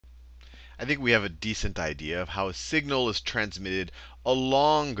I think we have a decent idea of how a signal is transmitted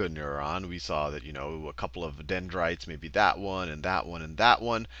along a neuron. We saw that, a couple of dendrites, maybe that one and that one and that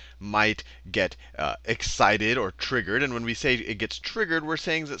one, might get excited or triggered. And when we say it gets triggered, we're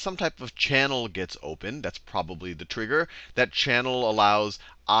saying that some type of channel gets opened. That's probably the trigger. That channel allows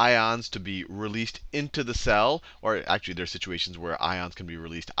ions to be released into the cell, or actually there are situations where ions can be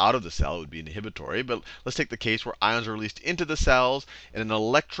released out of the cell. It would be inhibitory. But let's take the case where ions are released into the cells in an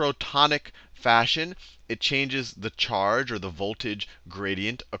electrotonic fashion. It changes the charge or the voltage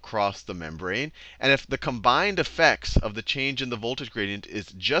gradient across the membrane. And if the combined effects of the change in the voltage gradient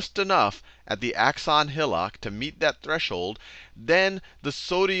is just enough at the axon hillock to meet that threshold, then the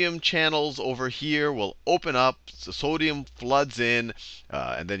sodium channels over here will open up. So sodium floods in,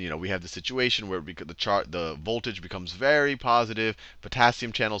 and then we have the situation where the voltage becomes very positive.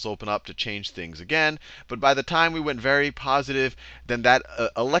 Potassium channels open up to change things again. But by the time we went very positive, then that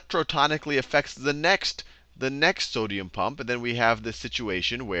electrotonically affects the next sodium pump, and then we have this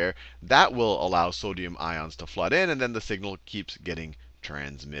situation where that will allow sodium ions to flood in, and then the signal keeps getting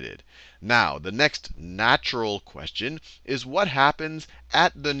transmitted. Now, the next natural question is what happens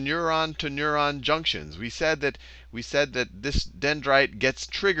at the neuron to neuron junctions. We said that this dendrite gets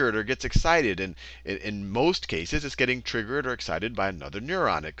triggered or gets excited, and in most cases it's getting triggered or excited by another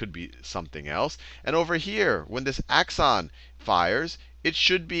neuron. It could be something else. And over here, when this axon fires, it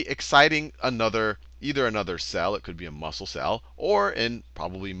should be exciting either another cell, it could be a muscle cell, or in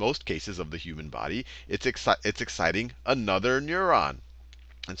probably most cases of the human body, it's exciting another neuron.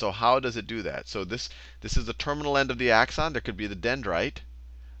 And so how does it do that? So this is the terminal end of the axon. There could be the dendrite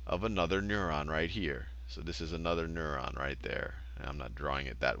of another neuron right here. So this is another neuron right there. And I'm not drawing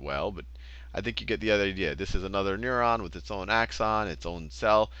it that well, but I think you get the other idea. This is another neuron with its own axon, its own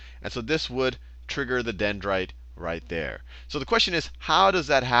cell. And so this would trigger the dendrite right there. So the question is, how does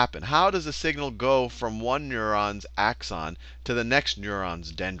that happen? How does the signal go from one neuron's axon to the next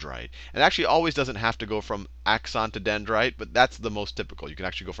neuron's dendrite? And it actually always doesn't have to go from axon to dendrite, but that's the most typical. You can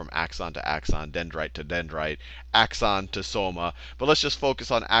actually go from axon to axon, dendrite to dendrite, axon to soma. But let's just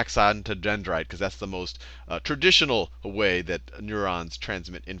focus on axon to dendrite, because that's the most traditional way that neurons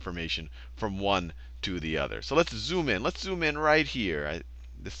transmit information from one to the other. So let's zoom in. Let's zoom in right here.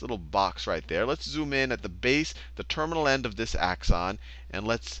 This little box right there. Let's zoom in at the base, the terminal end of this axon, and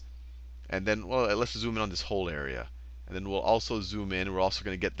let's zoom in on this whole area. And then we'll also zoom in. We're also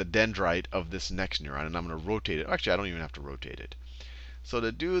going to get the dendrite of this next neuron, and I'm going to rotate it. Actually, I don't even have to rotate it. So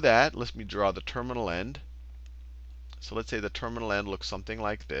to do that, let me draw the terminal end. So let's say the terminal end looks something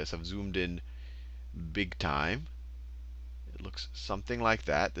like this. I've zoomed in big time. It looks something like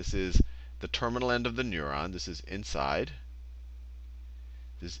that. This is the terminal end of the neuron. This is inside.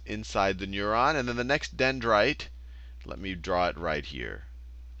 This is inside the neuron. And then the next dendrite, let me draw it right here.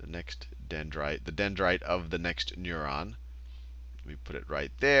 The next dendrite, the dendrite of the next neuron. Let me put it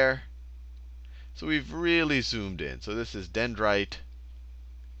right there. So we've really zoomed in. So this is dendrite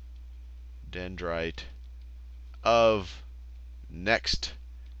of next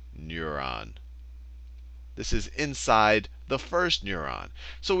neuron. This is inside the first neuron.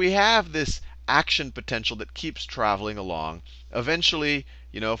 So we have this action potential that keeps traveling along. Eventually,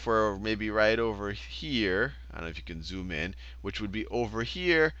 if we're maybe right over here, I don't know if you can zoom in, which would be over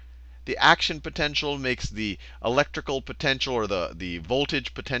here, the action potential makes the electrical potential or the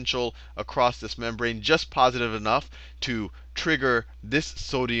voltage potential across this membrane just positive enough to trigger this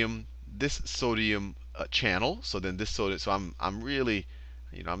sodium channel. So then this sodium, so I'm really,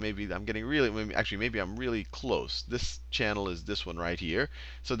 maybe I'm getting really, actually maybe I'm really close. This channel is this one right here.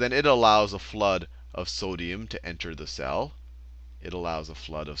 So then it allows a flood of sodium to enter the cell. It allows a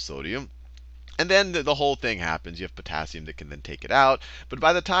flood of sodium. And then the whole thing happens. You have potassium that can then take it out. But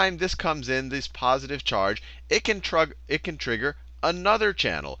by the time this comes in, this positive charge, it can trigger another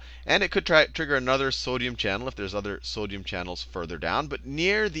channel. And it could trigger another sodium channel if there's other sodium channels further down. But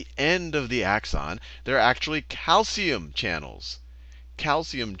near the end of the axon, there are actually calcium channels.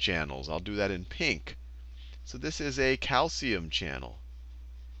 Calcium channels. I'll do that in pink. So this is a calcium channel.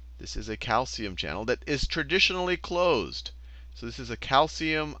 This is a calcium channel that is traditionally closed. So this is a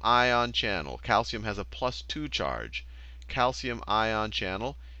calcium ion channel. Calcium has a +2 charge. Calcium ion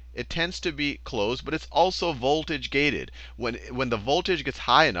channel. It tends to be closed, but it's also voltage gated. When the voltage gets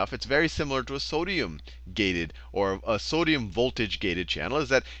high enough, it's very similar to a sodium gated or a sodium voltage gated channel, is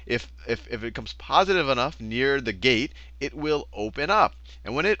that if it becomes positive enough near the gate, it will open up.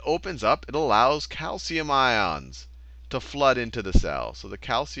 And when it opens up, it allows calcium ions to flood into the cell. So the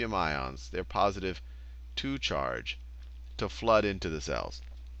calcium ions, they're +2 charge, to flood into the cells.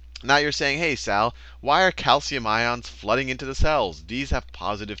 Now you're saying, hey, Sal, why are calcium ions flooding into the cells? These have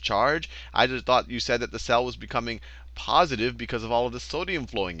positive charge. I just thought you said that the cell was becoming positive because of all of the sodium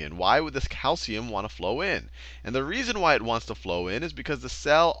flowing in. Why would this calcium want to flow in? And the reason why it wants to flow in is because the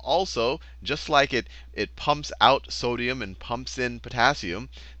cell also, just like it pumps out sodium and pumps in potassium,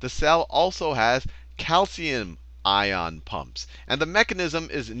 the cell also has calcium ion pumps. And the mechanism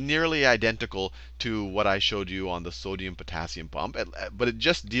is nearly identical to what I showed you on the sodium potassium pump, but it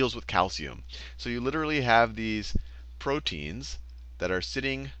just deals with calcium. So you literally have these proteins that are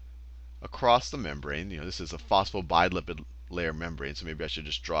sitting across the membrane. This is a phosphobilipid layer membrane, so maybe I should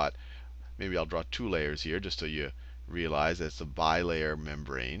just draw it. Maybe I'll draw two layers here just so you realize that it's a bilayer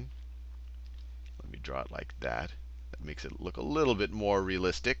membrane. Let me draw it like that. That makes it look a little bit more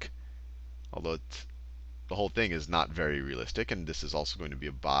realistic, although the whole thing is not very realistic. And this is also going to be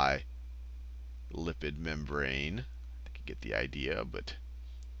a bilipid membrane. I think you get the idea, but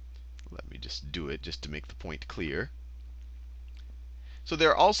let me just do it just to make the point clear. So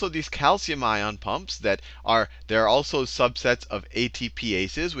there are also these calcium ion pumps they're also subsets of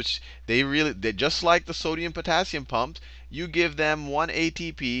ATPases, which they just like the sodium potassium pumps. You give them one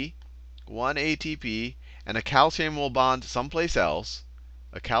ATP, and a calcium will bond someplace else.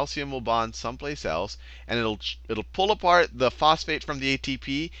 A calcium will bond someplace else, and it'll pull apart the phosphate from the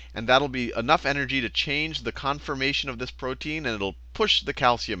ATP, and that'll be enough energy to change the conformation of this protein, and it'll push the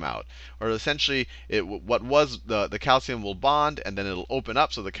calcium out. Or essentially, what was the calcium will bond, and then it'll open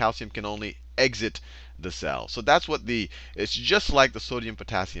up, so the calcium can only exit the cell. So that's it's just like the sodium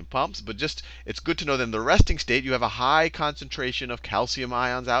potassium pumps, but it's good to know that in the resting state you have a high concentration of calcium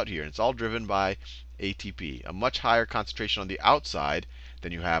ions out here, and it's all driven by ATP, a much higher concentration on the outside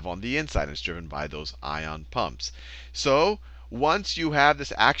than you have on the inside. And it's driven by those ion pumps. So once you have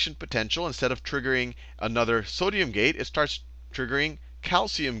this action potential, instead of triggering another sodium gate, it starts triggering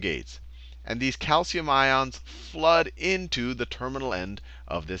calcium gates. And these calcium ions flood into the terminal end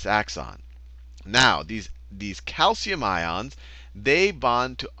of this axon. Now, these calcium ions, they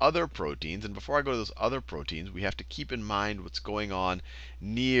bond to other proteins. And before I go to those other proteins, we have to keep in mind what's going on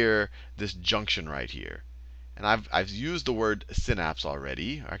near this junction right here. And I've used the word synapse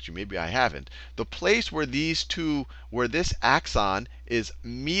already. Actually, maybe I haven't. The place where where this axon is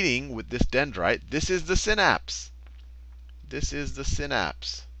meeting with this dendrite, this is the synapse. This is the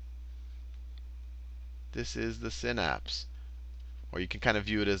synapse. This is the synapse. Or you can kind of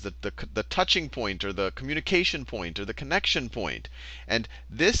view it as the touching point, or the communication point, or the connection point. And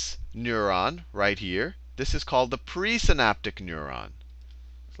this neuron right here, this is called the presynaptic neuron.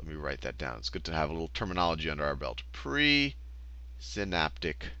 So let me write that down. It's good to have a little terminology under our belt. Presynaptic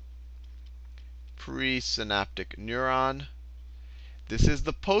neuron. This is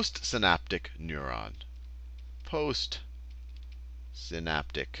the postsynaptic neuron.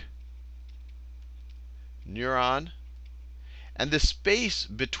 Postsynaptic neuron. And the space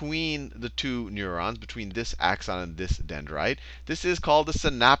between the two neurons, between this axon and this dendrite, this is called the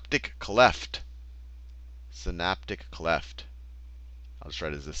synaptic cleft. Synaptic cleft. I'll just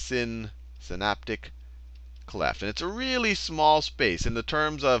write it as a synaptic cleft. And it's a really small space in the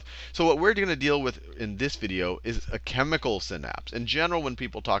terms of, so what we're going to deal with in this video is a chemical synapse. In general, when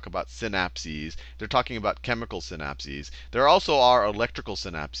people talk about synapses, they're talking about chemical synapses. There also are electrical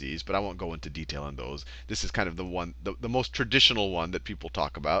synapses, but I won't go into detail on those. This is kind of the most traditional one that people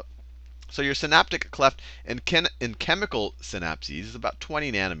talk about. So your synaptic cleft in chemical synapses is about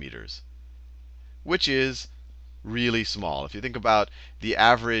 20 nanometers, which is really small. If you think about the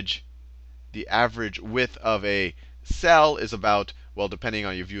average width of a cell is about, well, depending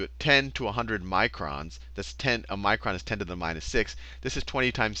on your view, 10 to 100 microns. That's 10. A micron is 10 to the minus 6. This is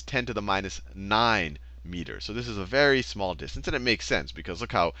 20 times 10 to the minus 9 meters. So this is a very small distance, and it makes sense because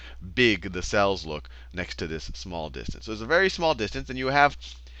look how big the cells look next to this small distance. So it's a very small distance, and you have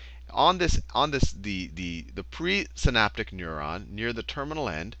the presynaptic neuron near the terminal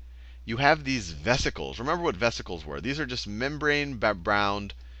end, you have these vesicles. Remember what vesicles were? These are just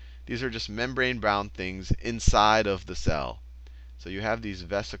membrane-bound things inside of the cell. So you have these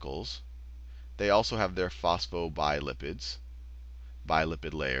vesicles. They also have their phosphobilipids,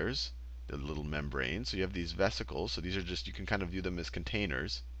 bilipid layers, the little membranes. So you have these vesicles. So these are just, you can kind of view them as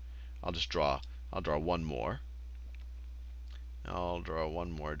containers. I'll draw one more. I'll draw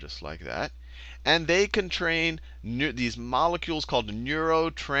one more just like that. And they contain these molecules called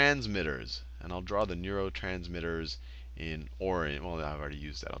neurotransmitters. And I'll draw the neurotransmitters in orange. Well, I've already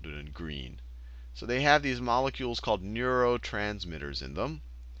used that. I'll do it in green. So they have these molecules called neurotransmitters in them.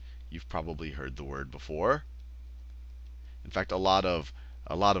 You've probably heard the word before. In fact, a lot of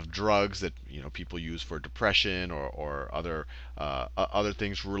a lot of drugs that people use for depression or other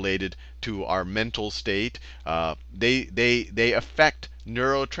things related to our mental state. They affect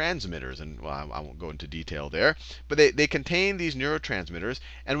neurotransmitters, and well, I won't go into detail there, but they contain these neurotransmitters.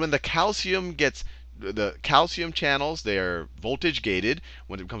 And when the calcium channels, they are voltage gated.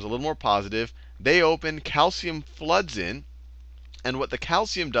 When it becomes a little more positive, they open, calcium floods in, and what the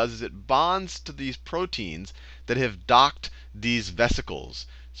calcium does is it bonds to these proteins that have docked these vesicles.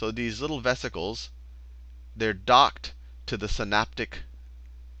 So these little vesicles, they're docked to the synaptic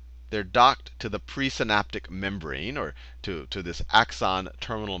they're docked to the presynaptic membrane, or to this axon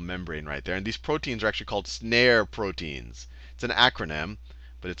terminal membrane right there. And these proteins are actually called snare proteins. It's an acronym,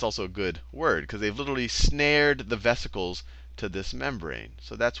 but it's also a good word because they've literally snared the vesicles to this membrane.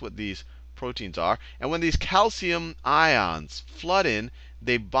 So that's what these proteins are. And when these calcium ions flood in,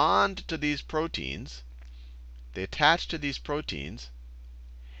 they bond to these proteins, they attach to these proteins,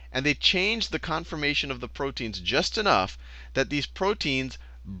 and they change the conformation of the proteins just enough that these proteins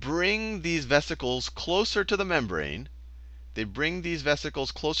bring these vesicles closer to the membrane. They bring these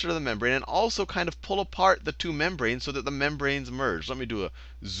vesicles closer to the membrane and also kind of pull apart the two membranes so that the membranes merge. Let me do a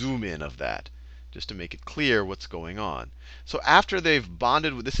zoom in of that just to make it clear what's going on. So after they've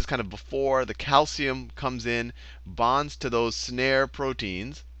bonded, this is kind of before the calcium comes in, bonds to those snare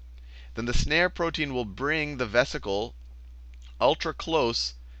proteins, then the snare protein will bring the vesicle ultra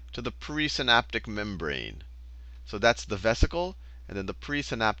close to the presynaptic membrane. So that's the vesicle, and then the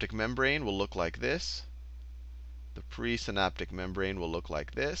presynaptic membrane will look like this. The presynaptic membrane will look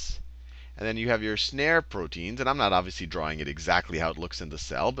like this. And then you have your snare proteins, and I'm not obviously drawing it exactly how it looks in the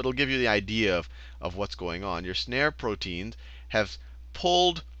cell, but it'll give you the idea of what's going on. Your snare proteins have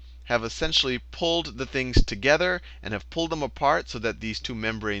essentially pulled the things together and have pulled them apart so that these two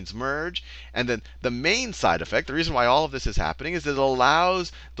membranes merge. And then the main side effect, the reason why all of this is happening, is that it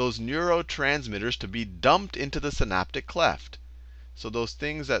allows those neurotransmitters to be dumped into the synaptic cleft. So those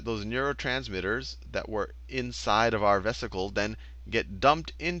neurotransmitters that were inside of our vesicle then get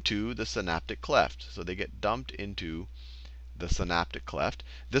dumped into the synaptic cleft. So they get dumped into the synaptic cleft.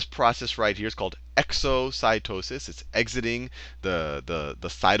 This process right here is called exocytosis. It's exiting the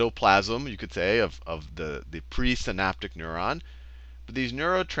cytoplasm, you could say, of the presynaptic neuron. But these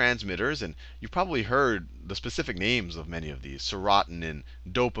neurotransmitters, and you've probably heard the specific names of many of these: serotonin,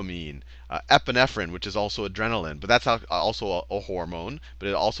 dopamine, epinephrine, which is also adrenaline, but that's also a hormone, but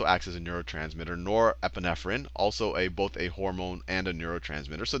it also acts as a neurotransmitter. Norepinephrine, also both a hormone and a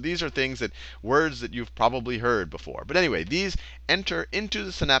neurotransmitter. So these are words that you've probably heard before. But anyway, these enter into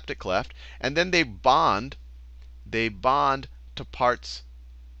the synaptic cleft, and then they bond to parts.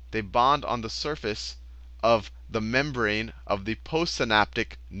 They bond on the surface of the membrane of the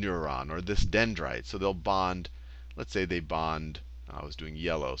postsynaptic neuron, or this dendrite. So they'll bond, let's say they bond, I was doing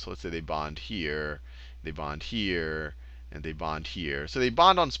yellow, so let's say they bond here, and they bond here. So they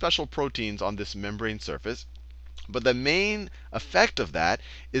bond on special proteins on this membrane surface. But the main effect of that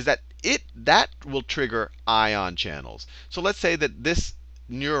is that that will trigger ion channels. So let's say that this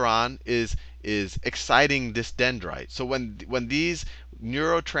neuron is exciting this dendrite. So when these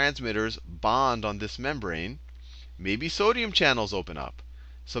neurotransmitters bond on this membrane, maybe sodium channels open up.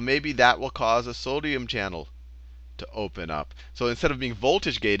 So maybe that will cause a sodium channel to open up. So instead of being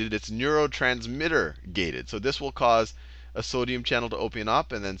voltage gated, it's neurotransmitter gated. So this will cause a sodium channel to open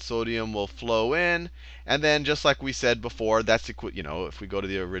up, and then sodium will flow in. And then just like we said before, that's if we go to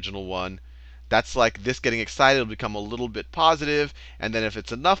the original one, that's like this getting excited will become a little bit positive, and then if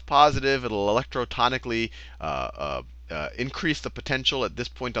it's enough positive, it'll electrotonically increase the potential at this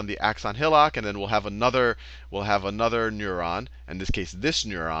point on the axon hillock, and then we'll have another neuron, in this case this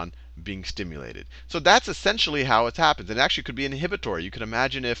neuron, being stimulated. So that's essentially how it happens. And it actually could be inhibitory. You can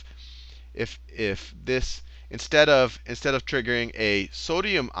imagine if this, instead of triggering a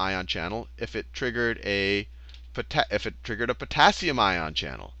sodium ion channel, if it triggered a potassium ion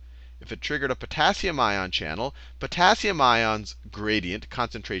channel. If it triggered a potassium ion channel, potassium ion's gradient,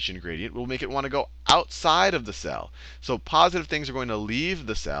 concentration gradient, will make it want to go outside of the cell. So positive things are going to leave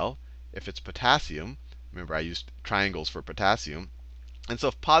the cell if it's potassium. Remember, I used triangles for potassium. And so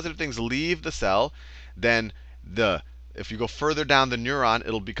if positive things leave the cell, then if you go further down the neuron,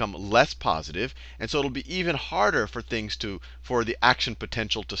 it'll become less positive, and so it'll be even harder for the action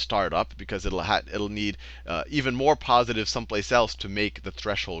potential to start up, because it'll need even more positive someplace else to make the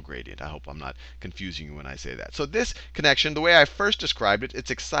threshold gradient. I hope I'm not confusing you when I say that. So this connection, the way I first described it,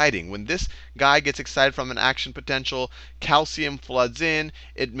 it's exciting. When this guy gets excited from an action potential, calcium floods in.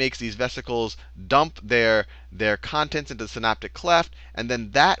 It makes these vesicles dump their contents into the synaptic cleft, and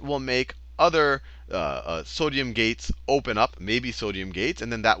then that will make other sodium gates open up, maybe sodium gates,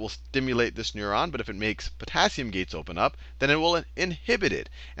 and then that will stimulate this neuron. But if it makes potassium gates open up, then it will inhibit it.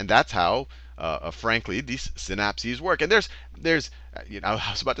 And that's how, frankly, these synapses work. And I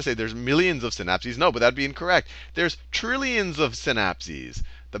was about to say there's millions of synapses. No, but that'd be incorrect. There's trillions of synapses.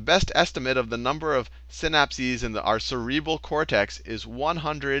 The best estimate of the number of synapses in our cerebral cortex is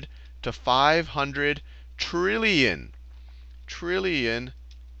 100 to 500 trillion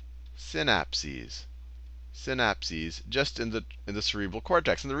synapses just in the cerebral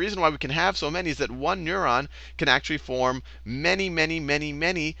cortex. And the reason why we can have so many is that one neuron can actually form many, many, many,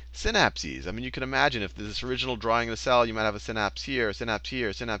 many synapses. I mean, you can imagine if this original drawing of a cell, you might have a synapse here, a synapse here,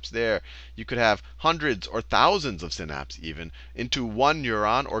 a synapse there. You could have hundreds or thousands of synapses even into one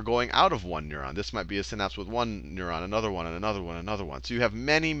neuron or going out of one neuron. This might be a synapse with one neuron, another one, and another one, another one. So you have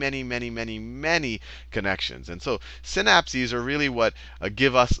many, many, many, many, many connections. And so synapses are really what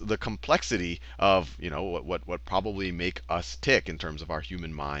give us the complexity of, what probably make us tick in terms of our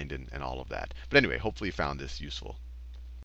human mind and all of that. But anyway, hopefully you found this useful.